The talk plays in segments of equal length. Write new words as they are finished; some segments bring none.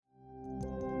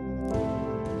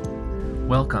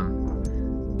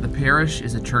Welcome. The Parish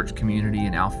is a church community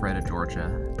in Alpharetta,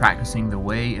 Georgia, practicing the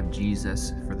way of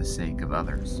Jesus for the sake of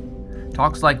others.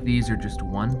 Talks like these are just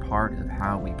one part of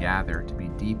how we gather to be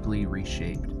deeply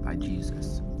reshaped by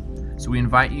Jesus. So we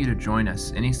invite you to join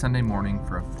us any Sunday morning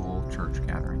for a full church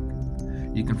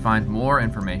gathering. You can find more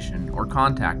information or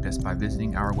contact us by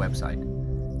visiting our website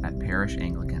at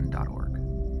parishanglican.org.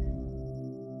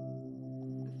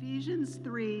 Ephesians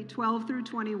 3:12 through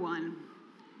 21.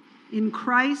 In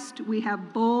Christ, we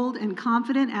have bold and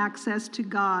confident access to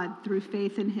God through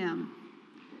faith in Him.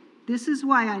 This is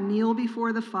why I kneel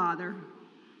before the Father.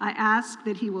 I ask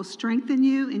that He will strengthen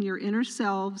you in your inner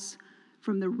selves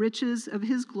from the riches of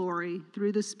His glory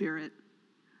through the Spirit.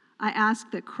 I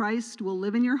ask that Christ will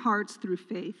live in your hearts through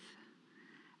faith.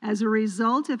 As a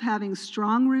result of having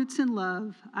strong roots in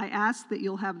love, I ask that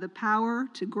you'll have the power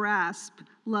to grasp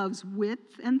love's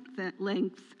width and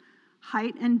length,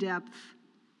 height and depth,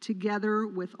 together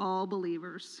with all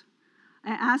believers.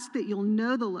 I ask that you'll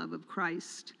know the love of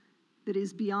Christ that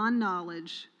is beyond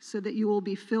knowledge, so that you will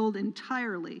be filled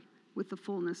entirely with the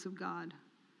fullness of God.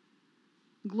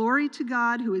 Glory to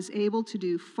God, who is able to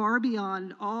do far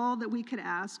beyond all that we could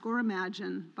ask or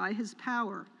imagine by His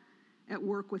power at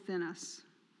work within us.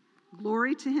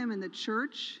 Glory to Him in the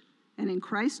church and in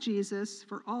Christ Jesus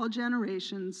for all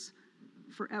generations,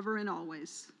 forever and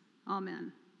always.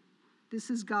 Amen. This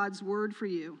is God's word for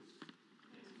you.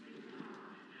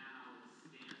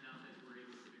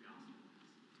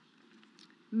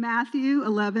 Matthew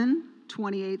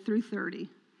 11:28 through 30.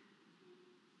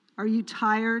 Are you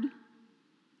tired,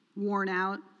 worn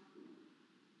out,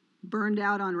 burned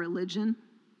out on religion?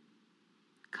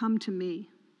 Come to me.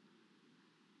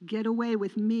 Get away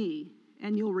with me,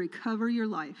 and you'll recover your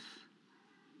life.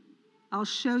 I'll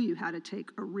show you how to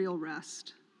take a real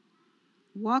rest.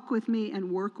 Walk with me and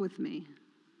work with me.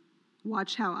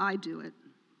 Watch how I do it.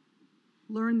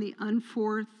 Learn the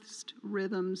unforced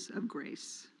rhythms of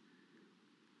grace.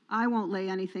 I won't lay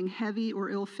anything heavy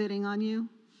or ill-fitting on you.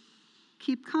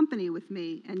 Keep company with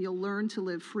me, and you'll learn to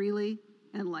live freely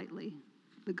and lightly.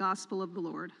 The gospel of the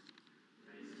Lord.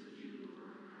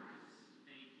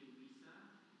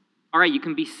 All right, you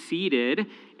can be seated.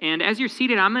 And as you're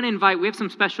seated, we have some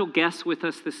special guests with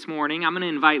us this morning. I'm going to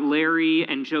invite Larry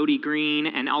and Jody Green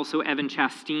and also Evan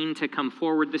Chasteen to come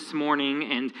forward this morning.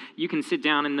 And you can sit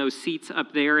down in those seats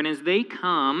up there. And as they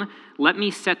come, let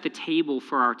me set the table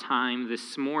for our time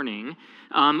this morning.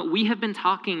 We have been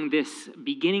talking this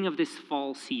beginning of this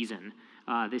fall season,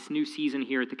 this new season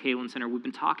here at the Kalen Center. We've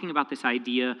been talking about this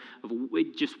idea of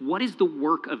just what is the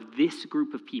work of this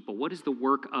group of people? What is the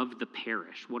work of the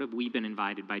parish? What have we been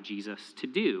invited by Jesus to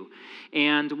do?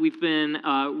 And we've been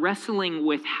wrestling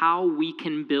with how we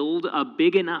can build a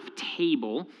big enough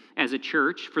table as a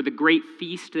church for the great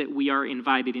feast that we are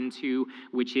invited into,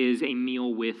 which is a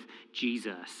meal with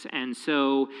Jesus. And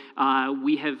so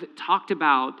we have talked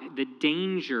about the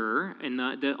danger and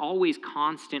the always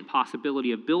constant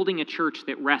possibility of building a church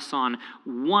that rests on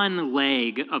one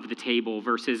leg of the table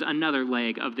versus another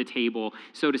leg of the table,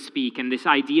 so to speak. And this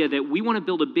idea that we want to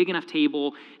build a big enough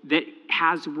table that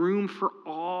has room for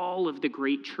all of the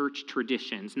great church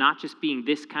traditions, not just being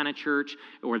this kind of church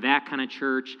or that kind of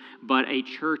church, but a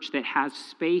church that has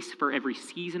space for every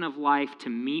season of life to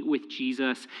meet with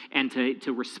Jesus and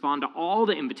to respond to all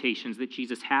the invitations that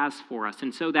Jesus has for us.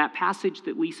 And so that passage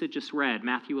that Lisa just read,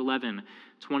 Matthew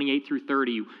 11:28 through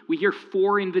 30, we hear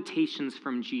 4 invitations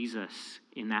from Jesus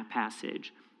in that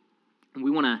passage. And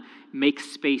we want to make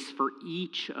space for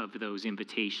each of those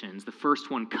invitations. The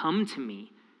first one, come to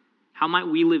me. How might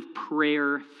we live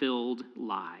prayer-filled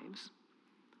lives?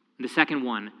 And the second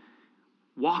one,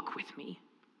 walk with me.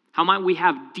 How might we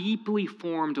have deeply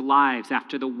formed lives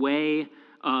after the way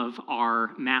of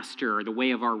our master, the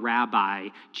way of our rabbi,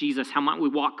 Jesus? How might we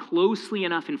walk closely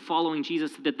enough in following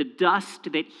Jesus that the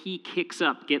dust that He kicks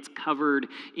up gets covered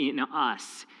in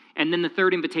us? And then the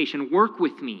third invitation, work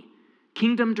with me.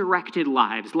 Kingdom-directed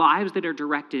lives, lives that are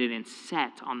directed and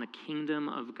set on the kingdom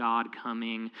of God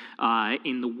coming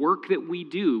in the work that we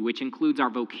do, which includes our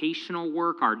vocational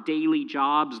work, our daily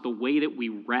jobs, the way that we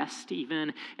rest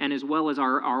even, and as well as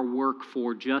our work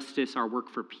for justice, our work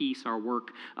for peace, our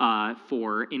work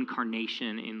for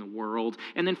incarnation in the world.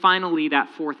 And then finally, that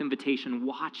fourth invitation,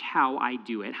 watch how I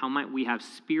do it. How might we have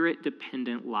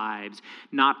spirit-dependent lives,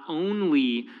 not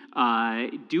only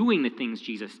doing the things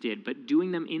Jesus did, but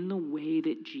doing them in the way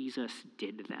that Jesus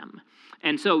did them.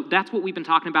 And so that's what we've been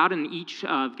talking about in each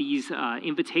of these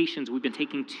invitations we've been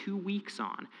taking 2 weeks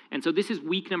on. And so this is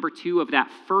week number 2 of that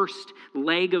first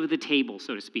leg of the table,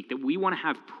 so to speak, that we want to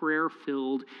have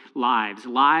prayer-filled lives,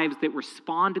 lives that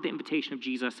respond to the invitation of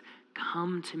Jesus,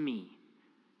 come to me.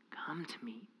 Come to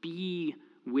me. Be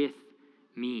with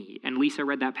me. And Lisa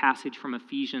read that passage from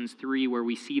Ephesians 3 where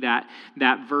we see that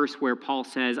verse where Paul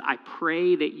says, I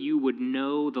pray that you would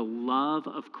know the love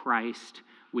of Christ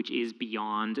which is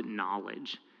beyond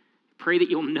knowledge. Pray that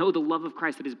you'll know the love of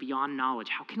Christ that is beyond knowledge.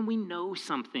 How can we know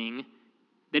something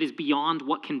that is beyond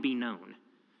what can be known?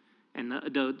 And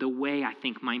the way, I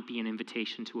think, might be an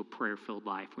invitation to a prayer-filled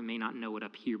life. We may not know it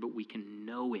up here, but we can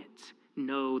know it,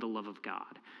 know the love of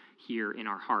God here in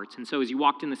our hearts. And so as you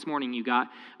walked in this morning, you got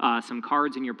some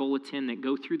cards in your bulletin that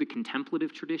go through the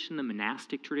contemplative tradition, the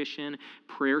monastic tradition,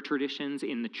 prayer traditions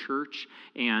in the church,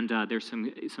 and there's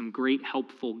some great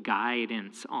helpful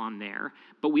guidance on there.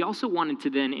 But we also wanted to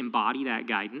then embody that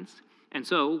guidance, and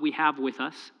so we have with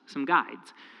us some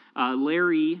guides.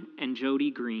 Larry and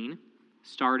Jody Green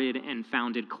started and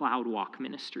founded Cloudwalk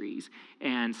Ministries.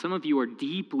 And some of you are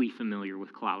deeply familiar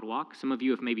with Cloudwalk. Some of you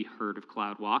have maybe heard of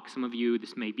Cloudwalk. Some of you,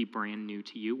 this may be brand new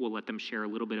to you. We'll let them share a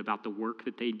little bit about the work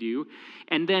that they do.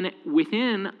 And then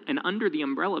within and under the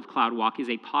umbrella of Cloudwalk is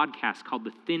a podcast called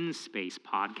the ThinSpace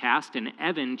podcast. And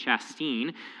Evan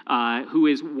Chasteen, who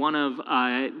is one of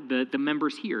the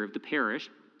members here of the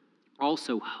parish,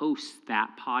 also hosts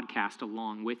that podcast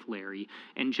along with Larry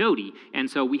and Jody. And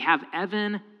so we have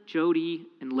Evan, Jody,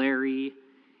 and Larry,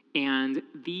 and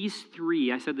these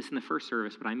three, I said this in the first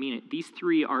service, but I mean it, these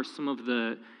three are some of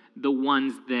the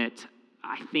ones that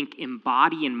I think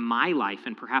embody in my life,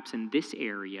 and perhaps in this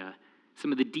area,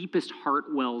 some of the deepest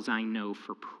heart wells I know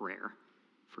for prayer,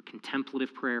 for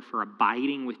contemplative prayer, for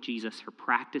abiding with Jesus, for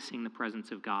practicing the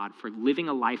presence of God, for living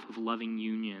a life of loving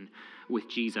union with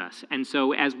Jesus. And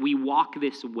so as we walk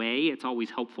this way, it's always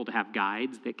helpful to have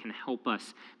guides that can help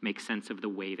us make sense of the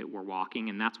way that we're walking,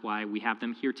 and that's why we have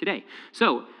them here today.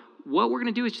 So what we're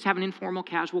going to do is just have an informal,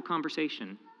 casual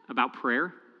conversation about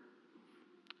prayer,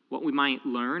 what we might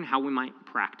learn, how we might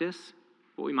practice,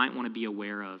 what we might want to be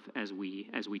aware of as we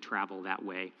travel that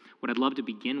way. What I'd love to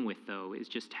begin with, though, is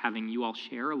just having you all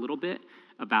share a little bit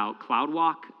about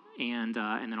Cloudwalk and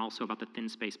then also about the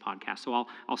ThinSpace podcast. So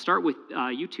I'll start with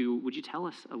you two. Would you tell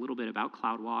us a little bit about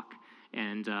Cloudwalk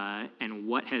and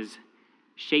what has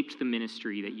shaped the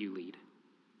ministry that you lead?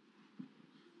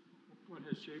 What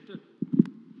has shaped it?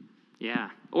 Yeah,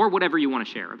 or whatever you want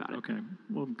to share about it. Okay.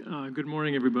 Well, good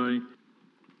morning, everybody.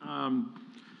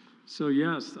 So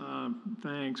yes,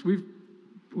 thanks. We've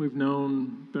been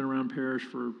around parish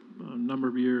for a number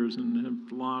of years and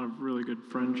have a lot of really good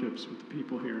friendships with the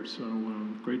people here. So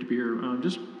great to be here.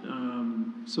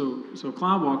 So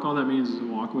Cloudwalk, all that means is a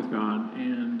walk with God,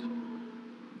 and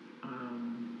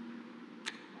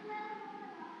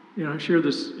I shared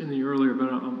this in the earlier,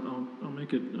 but I'll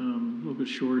make it a little bit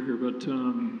shorter here. But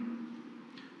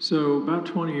so about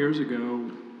 20 years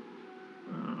ago,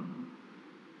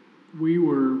 we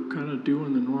were kind of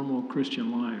doing the normal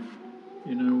Christian life.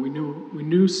 We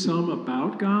knew some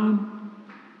about God,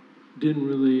 didn't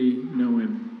really know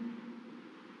Him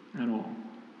at all,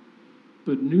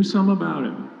 but knew some about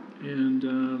Him. And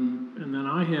then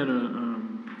I had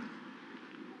an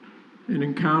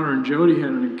encounter, and Jody had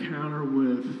an encounter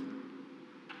with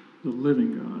the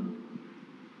living God.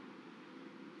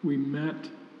 We met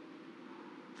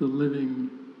the living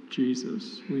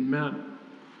Jesus. We met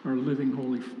our living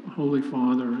Holy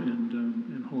Father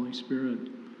and Holy Spirit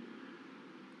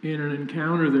in an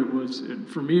encounter that was,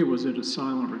 for me, it was at a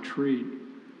silent retreat.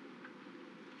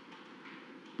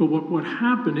 But what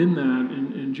happened in that,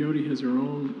 and Jody has her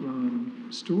own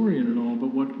story in it all,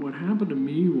 but what happened to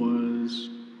me was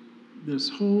this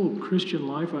whole Christian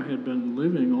life I had been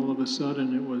living, all of a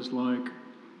sudden it was like,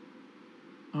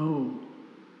 oh,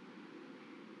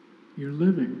 you're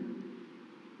living.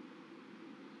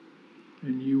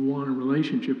 And you want a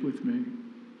relationship with me.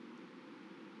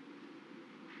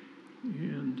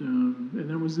 And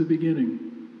that was the beginning.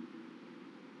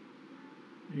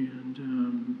 And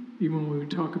even when we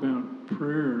talk about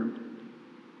prayer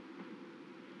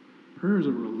is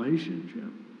a relationship,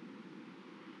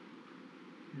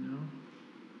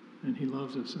 and He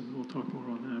loves us, and we'll talk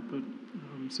more on that. But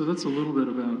so that's a little bit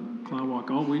about Cloudwalk.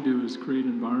 All we do is create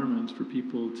environments for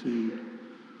people to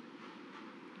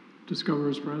discover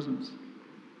His presence.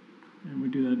 And we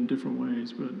do that in different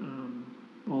ways, but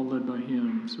all led by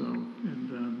Him. So,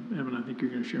 and Evan, I think you're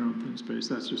going to share on ThinSpace.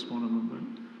 That's just one of them.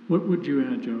 But what would you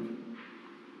add, Joe?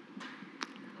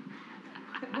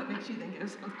 What makes you think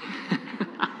of something?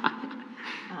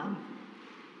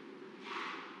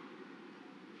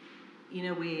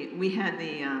 We had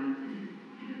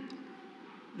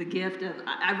the gift of,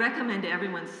 I recommend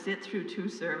everyone sit through 2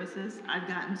 services. I've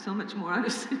gotten so much more out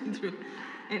of sitting through.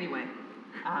 Anyway,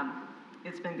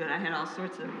 it's been good. I had all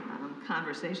sorts of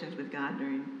conversations with God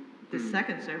during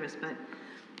second service, but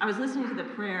I was listening to the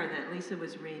prayer that Lisa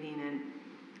was reading,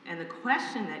 and the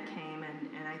question that came,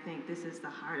 and I think this is the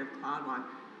heart of Cloud Walk: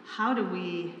 how do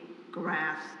we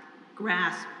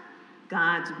grasp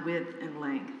God's width and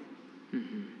length?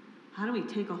 Mm-hmm. How do we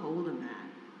take a hold of that?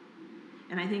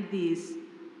 And I think these,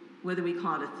 whether we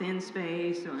call it a thin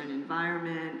space or an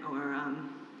environment or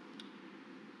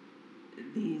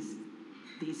these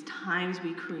times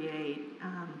we create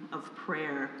of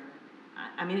prayer,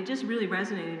 I mean, it just really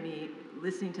resonated with me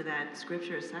listening to that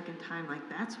scripture a second time. Like,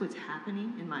 that's what's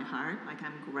happening in my heart. Like,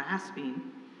 I'm grasping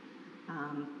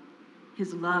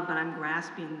his love, but I'm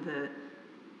grasping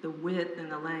the width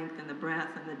and the length and the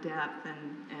breadth and the depth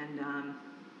and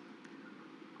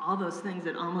all those things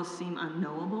that almost seem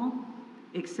unknowable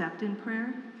except in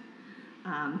prayer.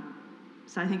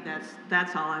 So I think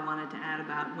that's all I wanted to add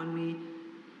about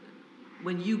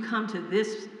when you come to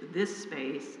this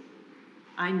space.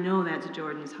 I know that's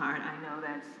Jordan's heart. I know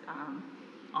that's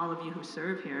all of you who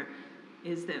serve here,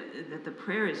 is that the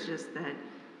prayer is just that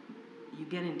you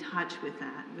get in touch with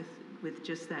that, with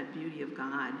just that beauty of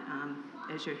God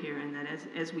as you're here, and that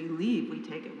as we leave, we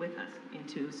take it with us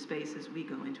into spaces we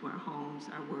go, into our homes,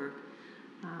 our work.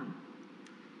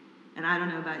 And I don't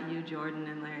know about you, Jordan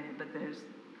and Larry, but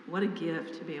what a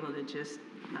gift to be able to just,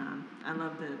 I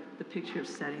love the picture of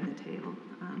setting the table.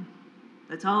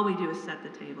 That's all we do is set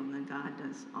the table, and then God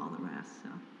does all the rest. So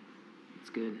It's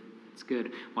good. It's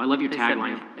good. Well, I love your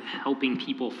tagline, helping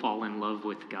people fall in love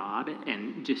with God,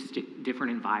 and just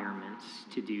different environments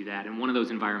to do that. And one of those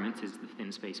environments is the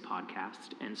ThinSpace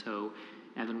podcast. And so,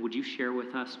 Evan, would you share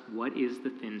with us what is the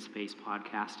ThinSpace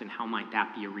podcast, and how might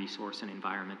that be a resource and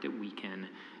environment that we can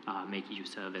make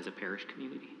use of as a parish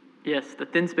community? Yes, the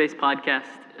ThinSpace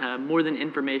podcast, more than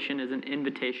information, is an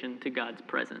invitation to God's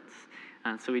presence.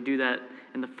 So we do that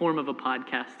in the form of a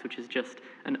podcast, which is just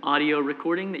an audio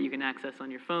recording that you can access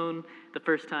on your phone. The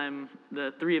first time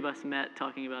the three of us met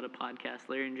talking about a podcast,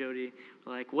 Larry and Jody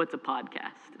were like, "What's a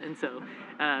podcast?" And so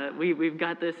we've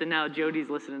got this, and now Jody's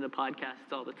listening to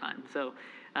podcasts all the time. So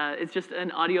it's just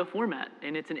an audio format,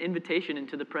 and it's an invitation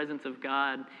into the presence of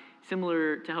God.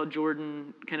 Similar to how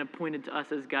Jordan kind of pointed to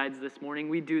us as guides this morning,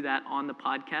 we do that on the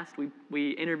podcast.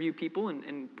 We interview people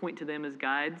and point to them as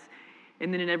guides.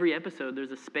 And then in every episode,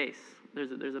 there's a space,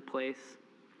 there's a place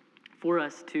for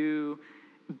us to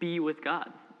be with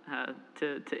God,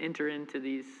 to enter into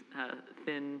these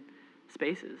thin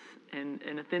spaces.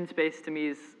 And a thin space to me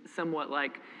is somewhat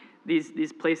like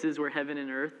these places where heaven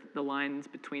and earth, the lines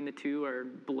between the two are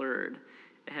blurred,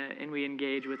 and we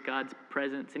engage with God's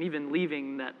presence. And even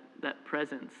leaving that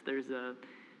presence,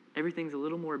 everything's a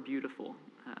little more beautiful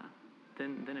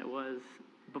than it was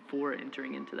before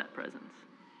entering into that presence.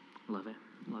 Love it.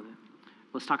 Love it.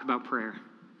 Let's talk about prayer.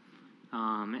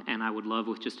 And I would love,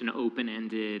 with just an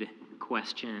open-ended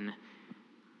question,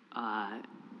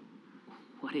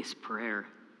 what is prayer?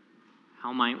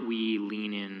 How might we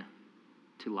lean in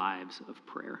to lives of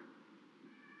prayer?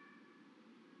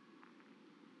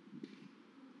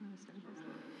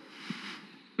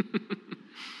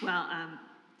 Well,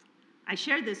 I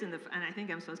shared this and I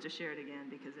think I'm supposed to share it again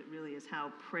because it really is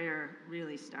how prayer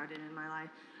really started in my life.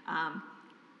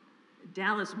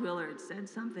 Dallas Willard said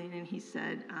something, and he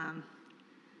said,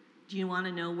 do you want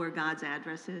to know where God's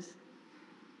address is?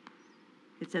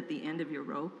 It's at the end of your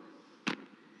rope.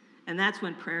 And that's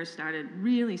when prayer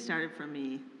really started for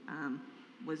me,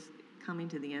 was coming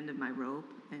to the end of my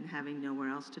rope and having nowhere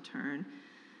else to turn.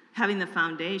 Having the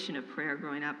foundation of prayer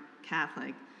growing up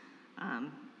Catholic,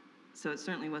 so it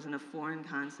certainly wasn't a foreign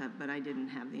concept, but I didn't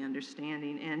have the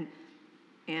understanding.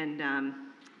 And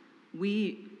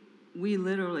we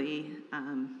literally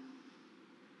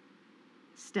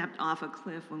stepped off a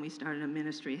cliff when we started a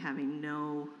ministry, having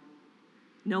no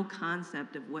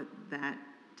concept of what that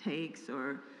takes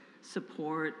or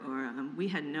support, or we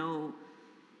had no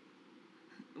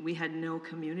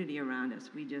community around us.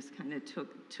 We just kind of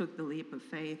took the leap of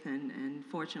faith, and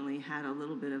fortunately had a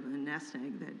little bit of a nest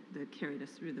egg that carried us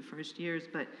through the first years.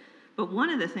 But one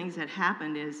of the things that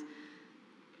happened is,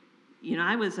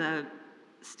 I was a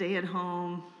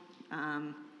stay-at-home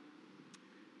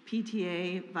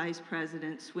PTA vice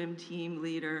president, swim team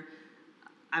leader.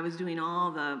 I was doing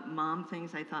all the mom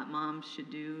things I thought moms should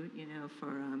do,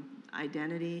 for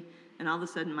identity. And all of a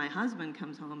sudden, my husband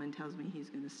comes home and tells me he's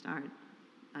going to start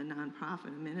a nonprofit,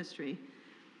 a ministry,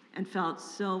 and felt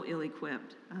so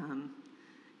ill-equipped.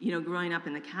 Growing up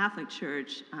in the Catholic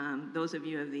Church, those of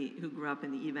you who grew up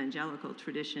in the evangelical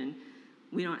tradition,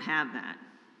 we don't have that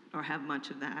or have much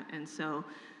of that. And so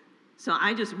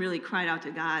I just really cried out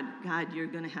to God, you're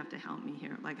going to have to help me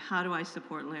here. Like, how do I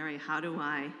support Larry? How do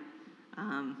I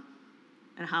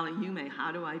And Holly, you may,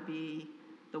 how do I be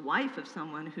the wife of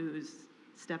someone who's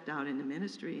stepped out into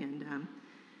ministry?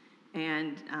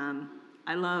 And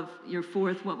I love your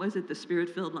fourth, what was it, the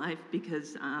Spirit-filled life,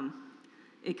 because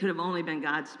it could have only been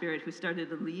God's Spirit who started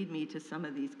to lead me to some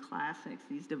of these classics,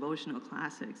 these devotional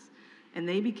classics. And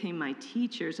they became my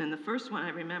teachers. And the first one I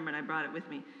remember, and I brought it with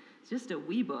me, it's just a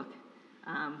wee book,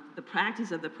 The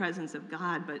Practice of the Presence of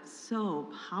God, but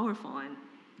so powerful. And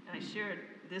I shared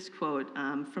this quote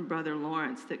from Brother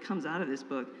Lawrence that comes out of this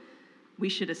book. We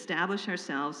should establish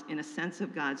ourselves in a sense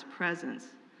of God's presence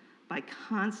by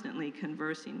constantly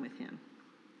conversing with him.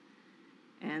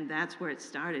 And that's where it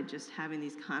started, just having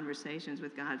these conversations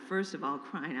with God. First of all,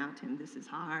 crying out to him, this is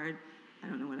hard, I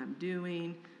don't know what I'm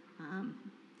doing.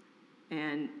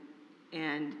 And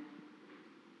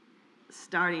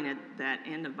starting at that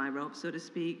end of my rope, so to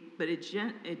speak, but it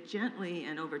gently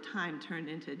and over time turned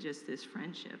into just this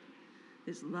friendship,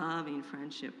 this loving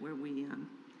friendship where we,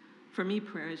 for me,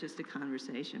 prayer is just a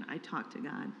conversation. I talk to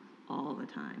God all the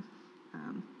time.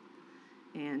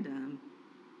 And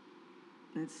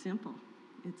it's simple.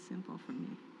 It's simple for me.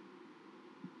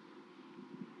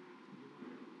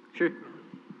 Sure.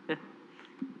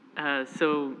 Yeah.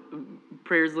 So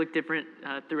prayers look different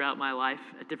throughout my life,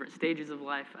 at different stages of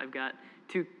life. I've got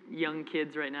 2 young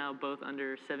kids right now, both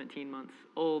under 17 months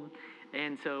old.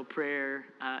 And so prayer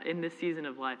in this season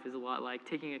of life is a lot like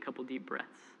taking a couple deep breaths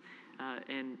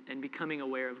and becoming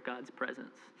aware of God's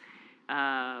presence.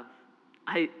 I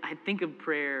think of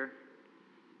prayer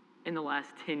in the last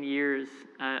 10 years.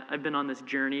 I've been on this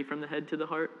journey from the head to the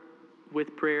heart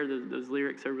with prayer. Those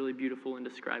lyrics are really beautiful in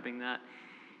describing that.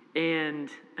 And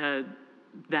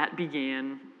that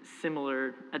began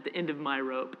similar at the end of my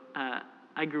rope.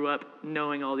 I grew up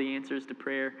knowing all the answers to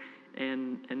prayer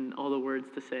and all the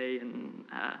words to say, and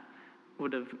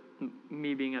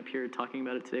me being up here talking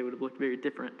about it today would have looked very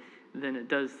different than it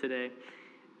does today.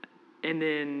 And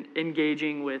then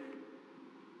engaging with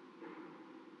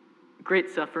great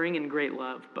suffering and great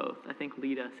love, both, I think,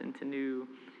 lead us into new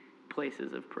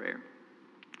places of prayer.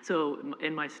 So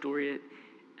in my story,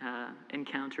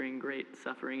 encountering great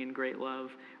suffering and great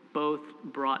love both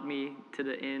brought me to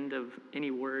the end of any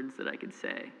words that I could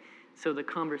say. So the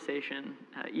conversation,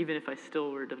 even if I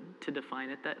still were to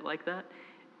define it like that,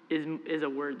 is a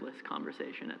wordless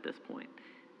conversation at this point,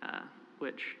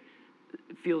 which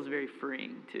feels very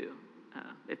freeing too.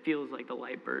 It feels like the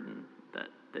light burden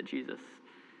that Jesus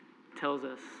tells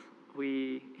us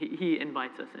he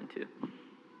invites us into.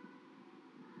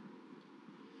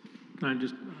 I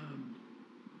just,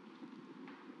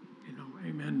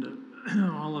 amen to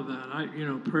all of that.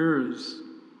 Prayer is,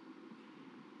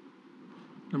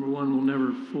 number one, we'll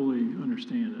never fully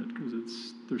understand it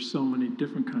because there's so many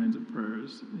different kinds of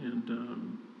prayers.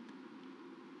 And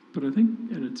but I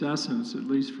think at its essence, at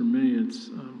least for me,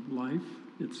 it's life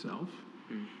itself.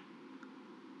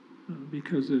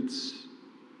 Because it's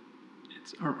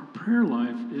our prayer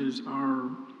life is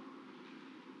our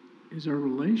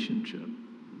relationship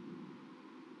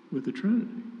with the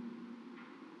Trinity.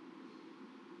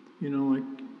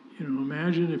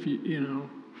 Imagine if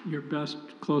your best,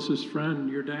 closest friend,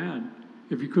 your dad,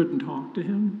 if you couldn't talk to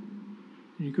him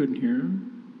and you couldn't hear him.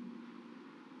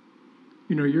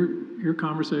 Your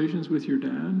conversations with your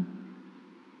dad,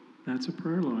 that's a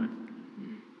prayer life.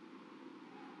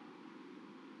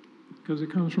 Because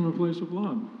it comes from a place of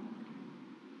love.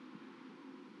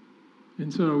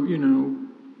 And so,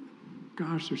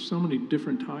 gosh, there's so many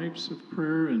different types of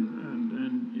prayer,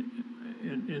 and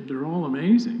they're all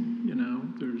amazing.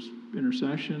 There's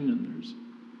intercession, and there's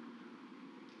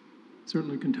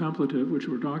certainly contemplative, which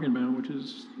we're talking about, which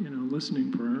is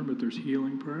listening prayer. But there's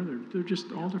healing prayer. They're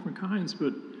just all different kinds.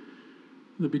 But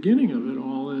the beginning of it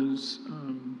all is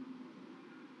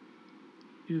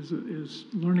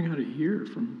learning how to hear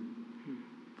from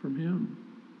Him.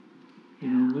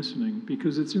 Listening,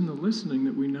 because it's in the listening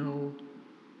that we know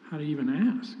how to even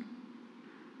ask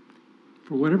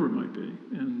for whatever it might be.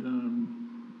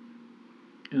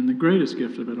 And the greatest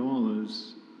gift of it all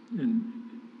is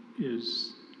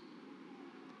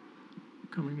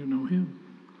coming to know Him.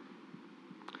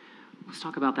 Let's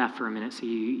talk about that for a minute. So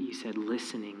you said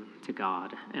listening to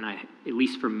God, and at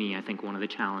least for me, I think one of the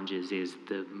challenges is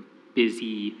the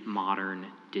busy, modern,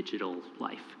 digital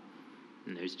life.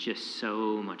 And there's just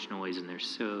so much noise and there's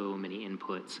so many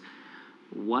inputs.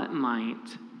 What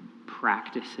might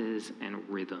practices and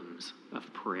rhythms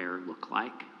of prayer look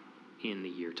like in the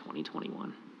year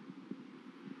 2021?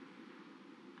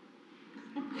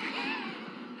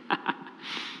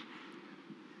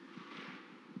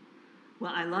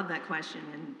 Well, I love that question,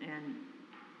 and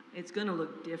it's going to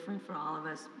look different for all of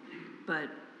us, but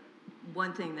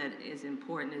one thing that is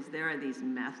important is there are these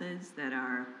methods that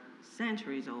are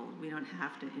centuries old. We don't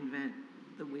have to invent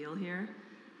the wheel here.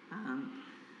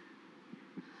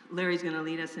 Larry's going to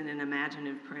lead us in an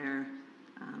imaginative prayer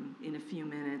in a few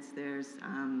minutes. There's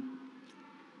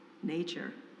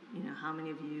nature. You know, how many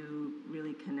of you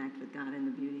really connect with God in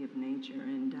the beauty of nature?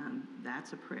 And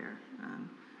that's a prayer.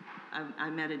 I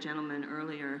met a gentleman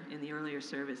earlier in the earlier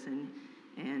service, and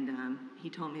he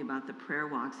told me about the prayer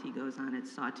walks he goes on at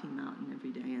Chasteen Mountain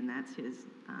every day, and that's his.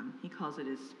 He calls it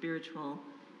his spiritual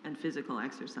and physical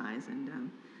exercise,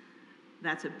 and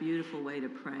that's a beautiful way to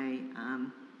pray.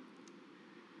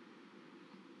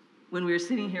 When we were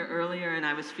sitting here earlier, and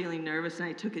I was feeling nervous, and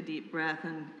I took a deep breath,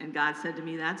 and God said to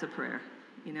me, "That's a prayer."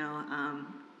 You know,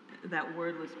 that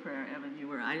wordless prayer, Evan,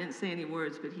 I didn't say any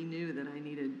words, but he knew that I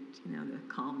needed, to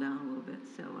calm down a little bit.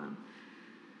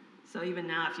 So even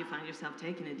now, if you find yourself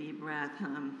taking a deep breath,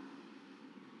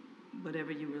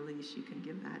 whatever you release, you can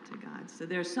give that to God. So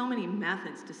there are so many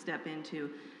methods to step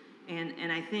into,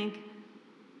 and I think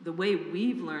the way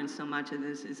we've learned so much of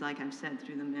this is, like I've said,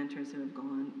 through the mentors who have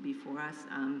gone before us.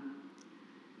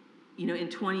 In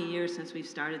 20 years since we've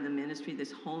started the ministry,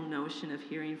 this whole notion of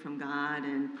hearing from God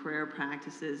and prayer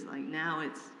practices, like now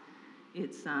it's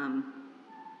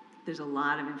there's a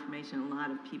lot of information, a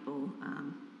lot of people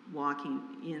walking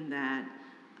in that.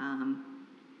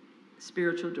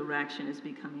 Spiritual direction is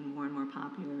becoming more and more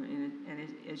popular, and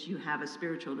as you have a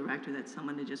spiritual director, that's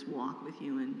someone to just walk with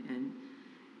you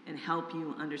and help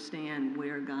you understand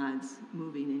where God's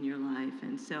moving in your life.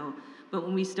 And so, but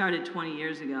when we started 20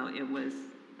 years ago, it was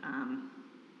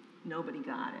nobody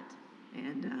got it,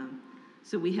 and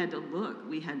so we had to look,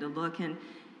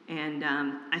 and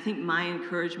I think my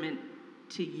encouragement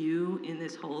to you in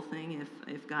this whole thing,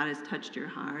 if God has touched your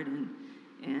heart, and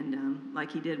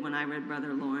like he did when I read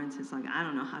Brother Lawrence, it's like, I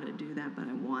don't know how to do that, but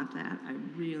I want that. I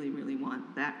really, really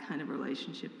want that kind of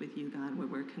relationship with you, God, where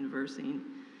we're conversing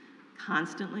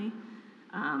constantly.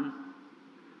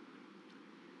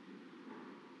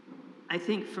 I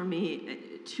think for me,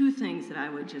 two things that I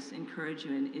would just encourage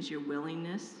you in is your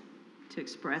willingness to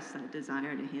express that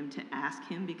desire to him, to ask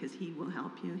him, because he will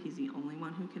help you. He's the only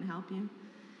one who can help you.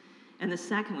 And the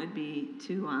second would be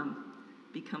to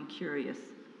become curious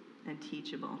and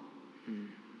teachable.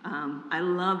 I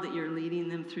love that you're leading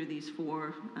them through these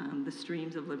four, the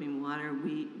streams of living water.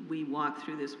 We walked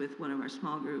through this with one of our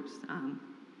small groups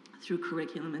through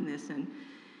curriculum in this, and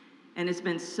it's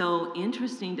been so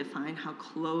interesting to find how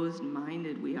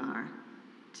closed-minded we are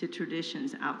to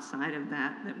traditions outside of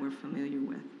that we're familiar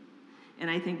with. And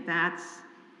I think that's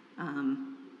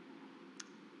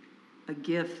a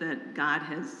gift that God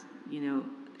has,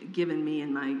 given me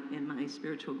in my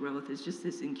spiritual growth, is just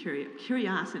this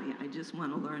curiosity. I just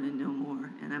want to learn and know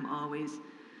more, and I'm always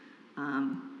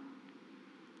kind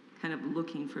of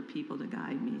looking for people to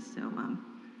guide me. So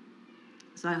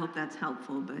I hope that's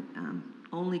helpful, but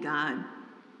only God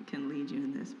can lead you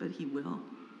in this, but he will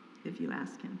if you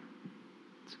ask him.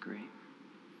 That's great.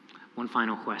 One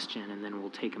final question, and then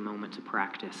we'll take a moment to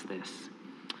practice this.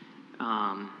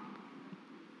 From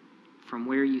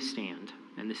where you stand,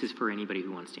 and this is for anybody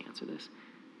who wants to answer this,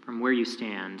 from where you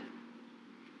stand,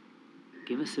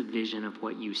 give us a vision of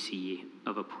what you see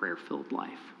of a prayer-filled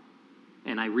life.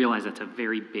 And I realize that's a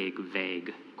very big,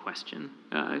 vague question,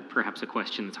 perhaps a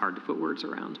question that's hard to put words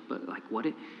around, but like what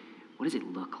does it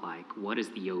look like? What is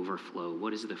the overflow?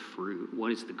 What is the fruit?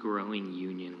 What is the growing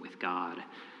union with God?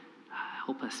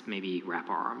 Help us maybe wrap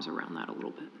our arms around that a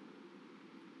little bit.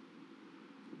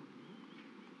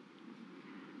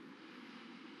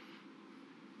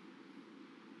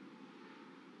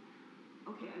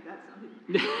 Okay, I got something.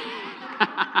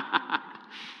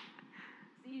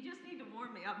 See, you just need to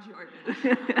warm me up, Jordan. Let's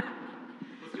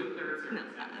do a third service.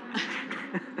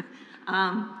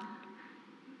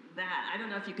 That, I don't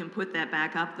know if you can put that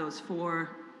back up, those four,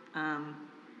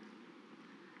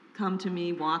 come to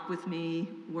me, walk with me,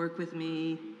 work with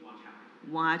me,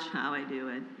 watch how I do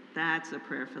it. That's a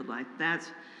prayer-filled life.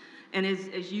 And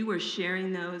as you were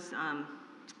sharing those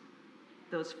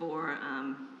four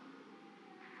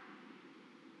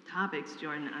topics,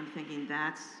 Jordan, I'm thinking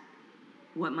that's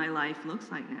what my life looks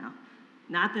like now.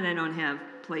 Not that I don't have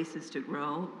places to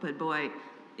grow, but boy,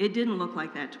 it didn't look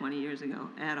like that 20 years ago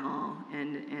at all.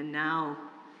 And now,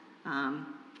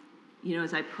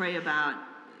 as I pray about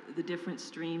the different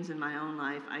streams in my own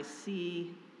life, I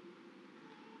see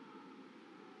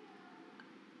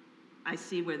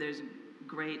where there's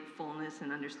great fullness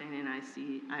and understanding.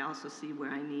 I also see where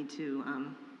I need to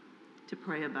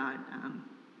pray about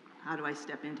how do I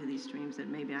step into these streams that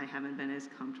maybe I haven't been as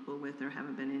comfortable with or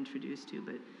haven't been introduced to.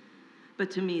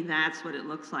 But to me, that's what it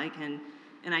looks like.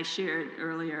 And I shared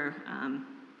earlier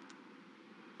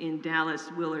in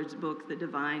Dallas Willard's book, The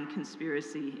Divine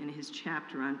Conspiracy, in his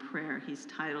chapter on prayer, he's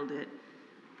titled it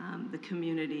The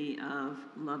Community of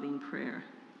Loving Prayer.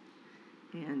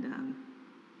 And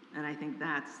I think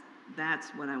that's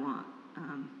what I want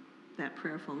that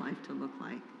prayerful life to look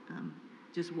like.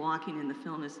 Just walking in the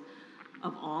fullness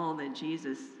of all that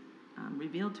Jesus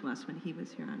revealed to us when he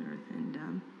was here on earth. And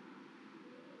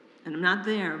I'm not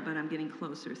there, but I'm getting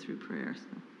closer through prayer. So.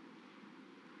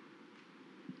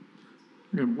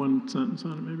 I got one sentence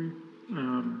on it, maybe.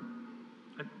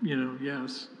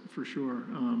 Yes, for sure.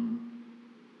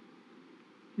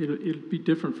 It'll be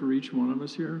different for each one of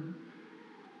us here.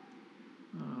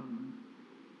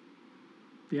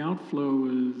 The outflow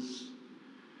is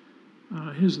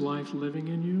his life living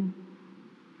in you,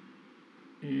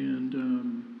 and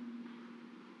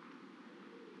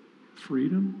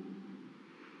freedom.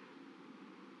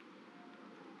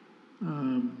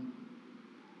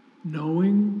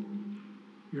 Knowing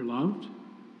you're loved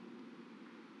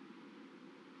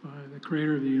by the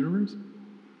creator of the universe.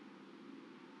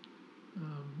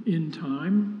 In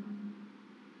time,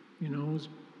 as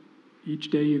each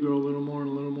day you grow a little more and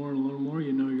a little more and a little more,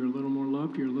 you know you're a little more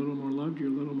loved, you're a little more loved, you're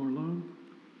a little more loved.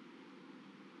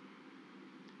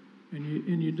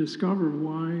 And you discover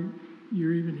why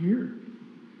you're even here.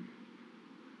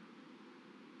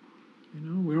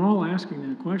 We're all asking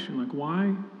that question, like,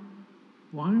 why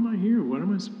am I here? What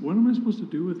am I supposed to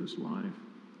do with this life?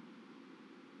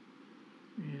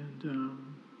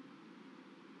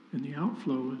 And the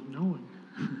outflow is knowing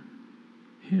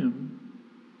him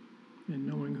and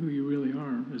knowing who you really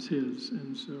are as his.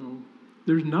 And so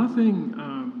there's nothing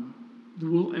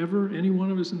that any one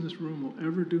of us in this room will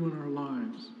ever do in our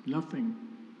lives, nothing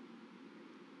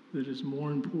that is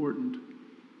more important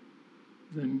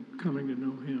than coming to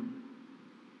know him.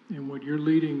 And what you're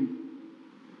leading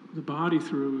the body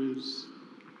through is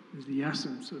the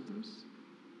essence of this.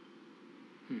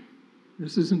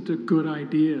 This isn't a good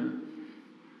idea.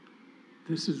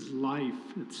 This is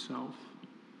life itself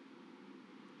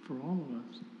for all of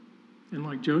us. And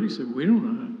like Jody said, we don't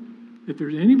know how. If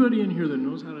there's anybody in here that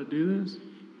knows how to do this,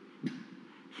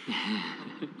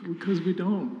 because we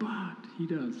don't, but he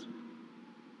does.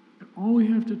 And all we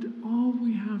have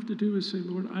to do is say,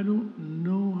 Lord, I don't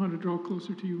know how to draw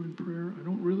closer to you in prayer.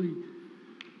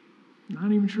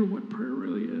 Not even sure what prayer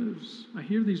really is. I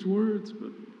hear these words,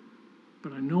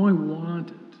 but I know I want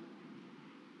it.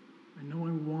 I know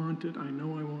I want it. I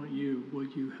know I want you. Will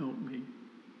you help me?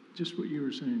 Just what you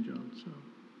were saying, John. So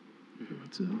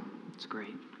that's it. It's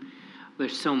great.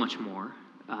 There's so much more.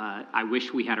 I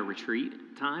wish we had a retreat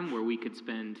time where we could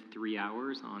spend 3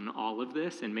 hours on all of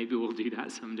this, and maybe we'll do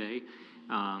that someday.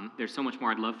 There's so much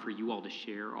more I'd love for you all to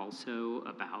share also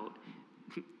about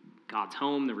God's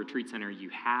home, the retreat center you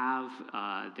have.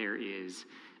 There is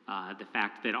the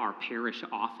fact that our parish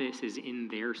office is in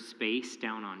their space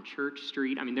down on Church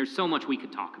Street. I mean, there's so much we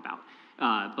could talk about.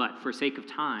 But for sake of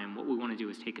time, what we want to do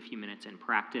is take a few minutes and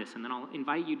practice, and then I'll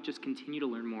invite you to just continue to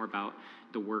learn more about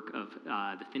the work of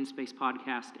the ThinSpace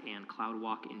podcast and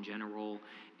CloudWalk in general,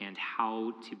 and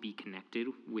how to be connected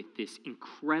with this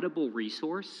incredible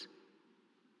resource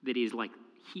that is like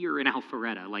here in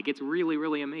Alpharetta. Like, it's really,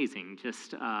 really amazing,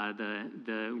 just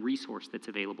the resource that's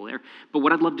available there. But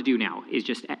what I'd love to do now is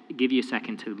just give you a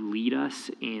second to lead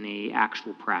us in a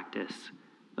actual practice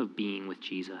of being with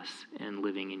Jesus and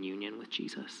living in union with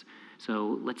Jesus.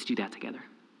 So let's do that together.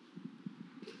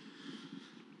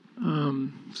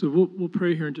 So we'll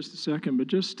pray here in just a second, but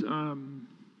just so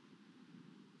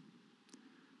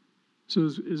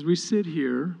as we sit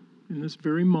here in this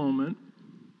very moment,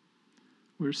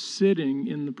 we're sitting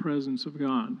in the presence of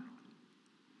God.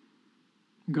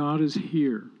 God is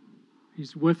here.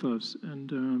 He's with us,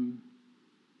 and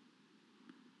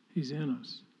he's in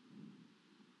us.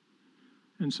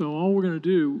 And so all we're going to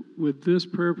do with this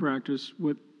prayer practice,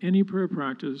 with any prayer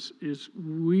practice, is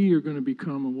we are going to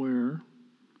become aware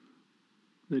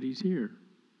that he's here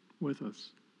with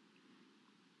us.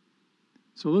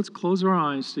 So let's close our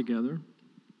eyes together.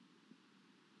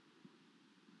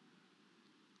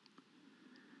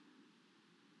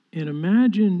 And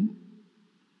imagine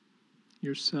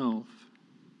yourself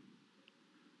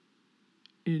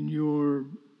in your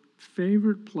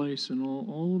favorite place in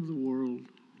all of the world.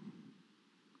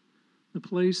 The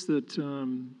place that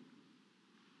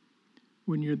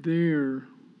when you're there,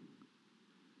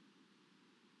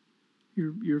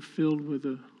 you're filled with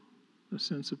a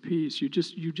sense of peace. You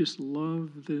just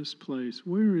love this place.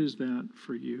 Where is that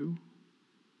for you?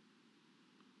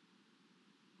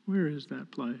 Where is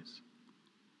that place?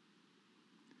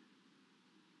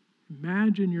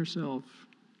 Imagine yourself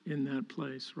in that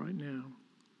place right now?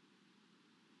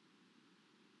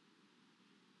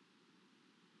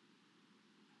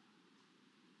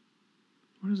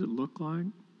 What does it look like?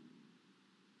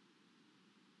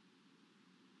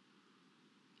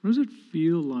 What does it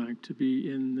feel like to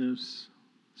be in this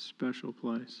special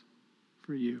place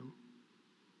for you?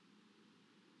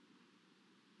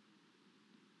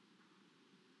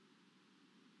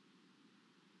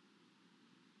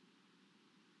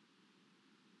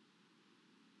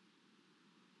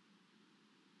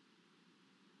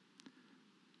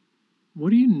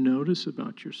 What do you notice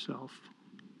about yourself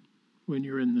when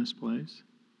you're in this place?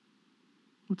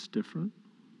 What's different?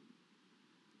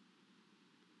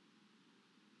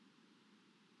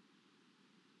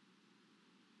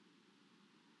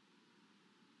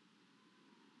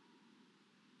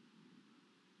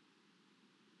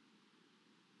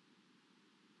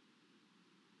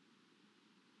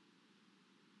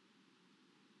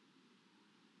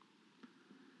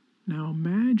 Now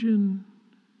imagine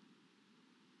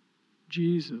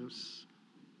Jesus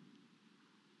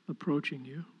approaching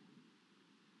you.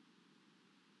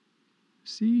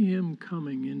 See him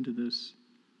coming into this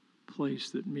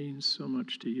place that means so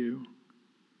much to you.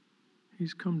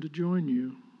 He's come to join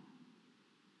you.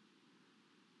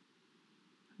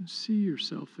 And see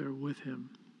yourself there with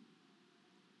him.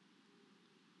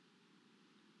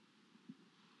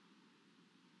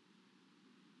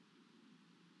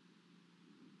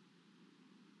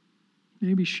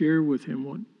 Maybe share with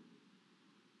him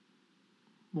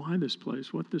why this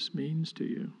place, what this means to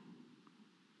you,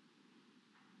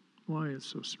 why it's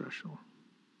so special.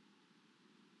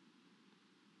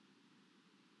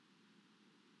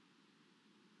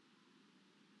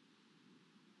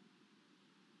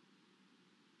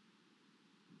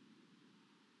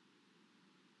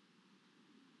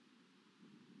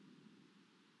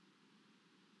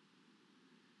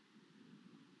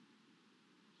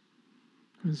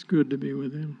 It's good to be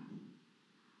with him.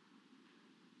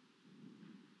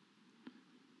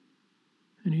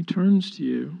 And he turns to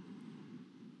you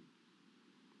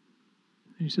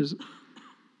and he says,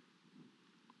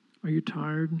 "Are you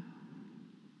tired?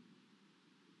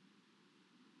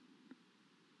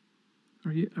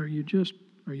 Are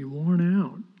you worn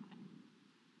out?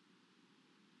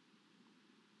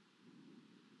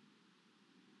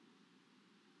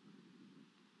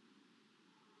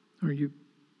 Are you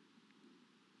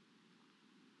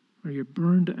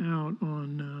burned out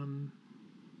on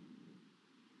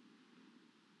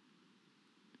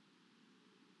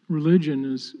religion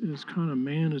is kind of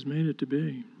man has made it to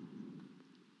be?"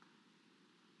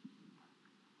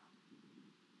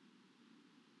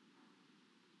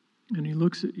 And he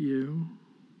looks at you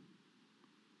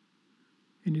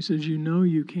and he says, "You know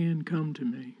you can come to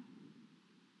me.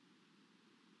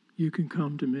 You can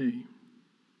come to me."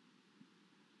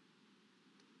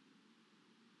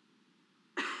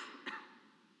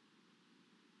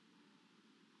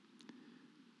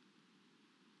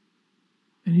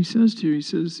 And he says to you, he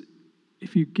says,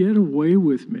 "If you get away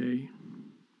with me,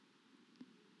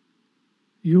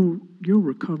 you'll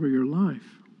recover your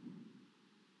life.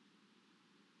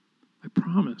 I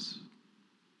promise."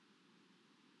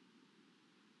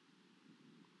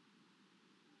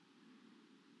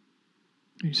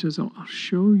 And he says, I'll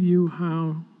show you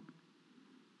how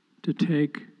to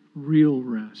take real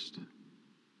rest.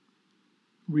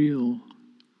 Real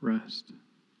rest.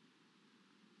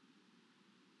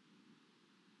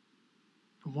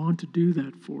 I want to do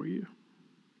that for you.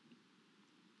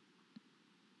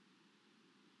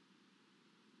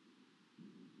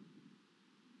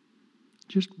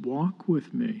 Just walk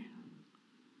with me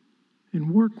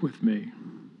and work with me.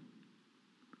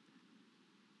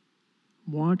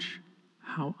 Watch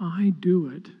how I do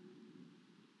it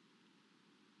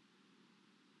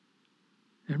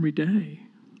every day.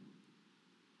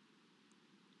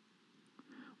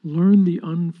 Learn the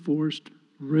unforced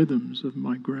rhythms of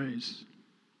my grace.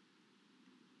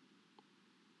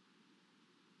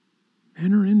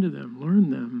 Enter into them,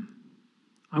 learn them.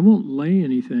 I won't lay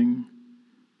anything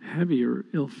heavy or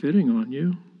ill-fitting on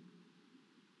you.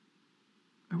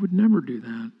 I would never do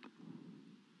that.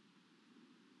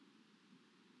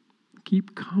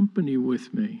 Keep company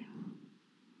with me,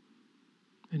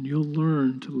 and you'll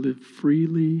learn to live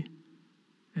freely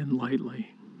and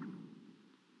lightly.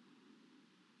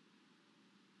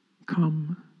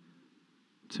 Come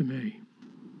to me.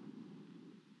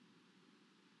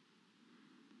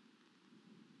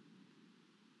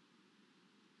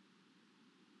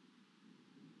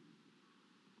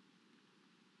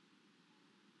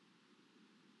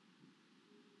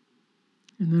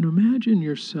 And then imagine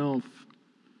yourself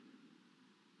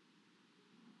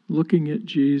looking at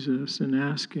Jesus and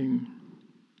asking,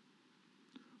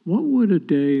 what would a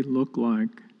day look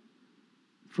like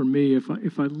for me if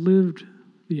I lived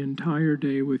the entire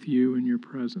day with you in your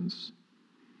presence?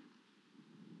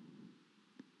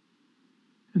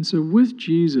 And so with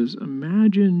Jesus,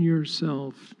 imagine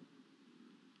yourself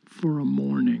for a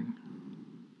morning.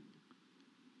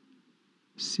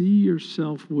 See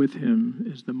yourself with him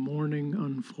as the morning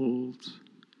unfolds.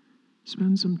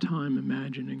 Spend some time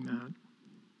imagining that.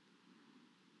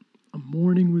 A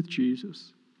morning with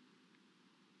Jesus.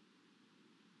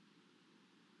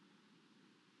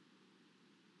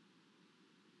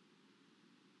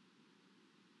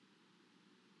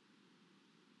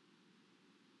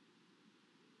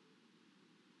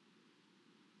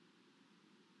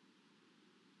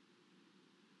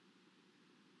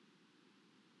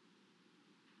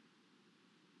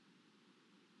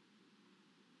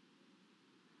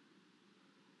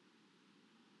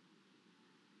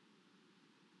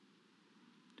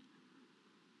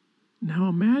 Now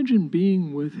imagine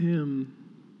being with him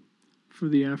for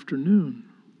the afternoon,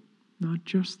 not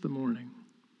just the morning.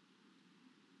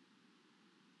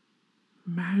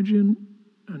 Imagine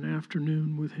an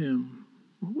afternoon with him.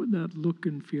 What would that look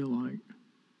and feel like?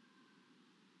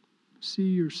 See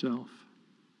yourself.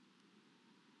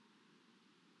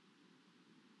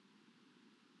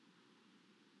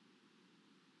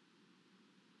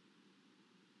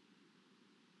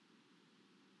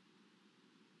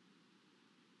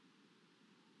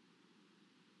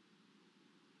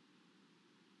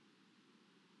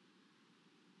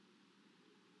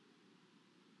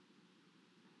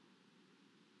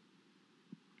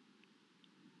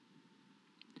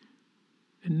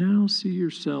 And now see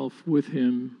yourself with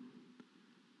him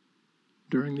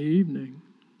during the evening.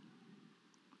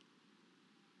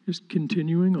 Just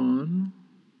continuing on.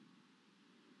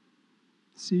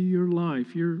 See your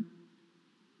life, your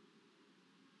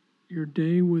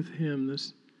day with him,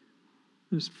 this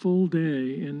full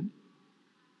day and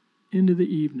into the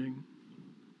evening.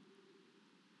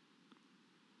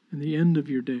 And the end of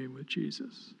your day with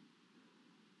Jesus.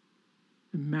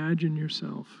 Imagine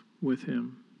yourself with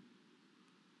him.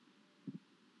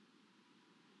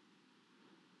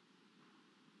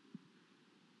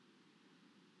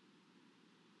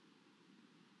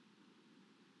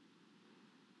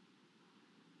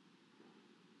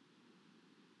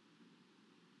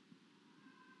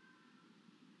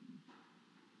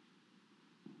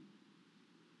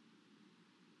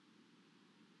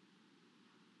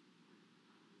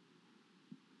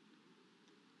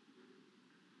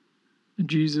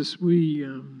 Jesus, we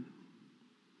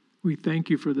thank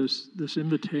you for this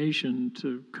invitation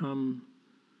to come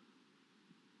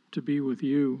to be with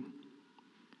you.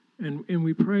 And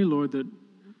we pray, Lord, that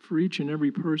for each and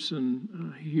every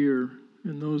person here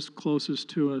and those closest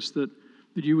to us, that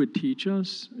you would teach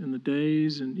us in the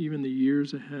days and even the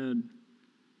years ahead.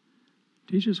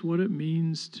 Teach us what it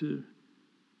means to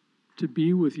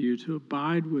be with you, to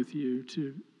abide with you,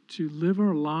 to live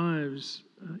our lives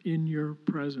in your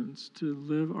presence, to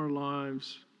live our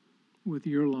lives with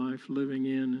your life living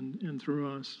in and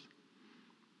through us.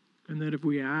 And that if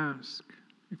we ask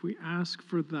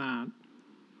for that,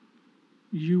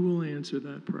 you will answer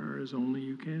that prayer as only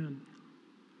you can.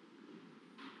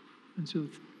 And so,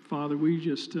 Father, we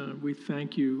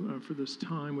thank you for this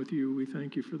time with you. We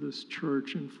thank you for this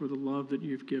church and for the love that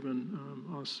you've given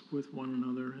us with one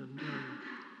another. And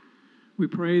we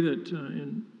pray that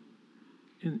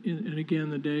and again,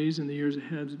 the days and the years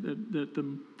ahead,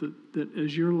 that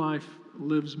as your life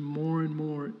lives more and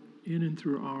more in and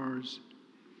through ours,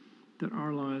 that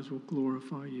our lives will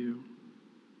glorify you,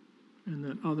 and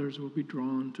that others will be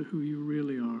drawn to who you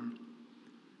really are,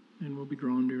 and will be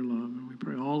drawn to your love. And we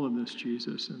pray all of this,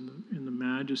 Jesus, in the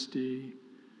majesty,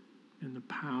 in the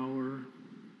power,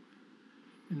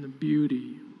 in the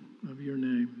beauty of your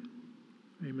name.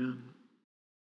 Amen.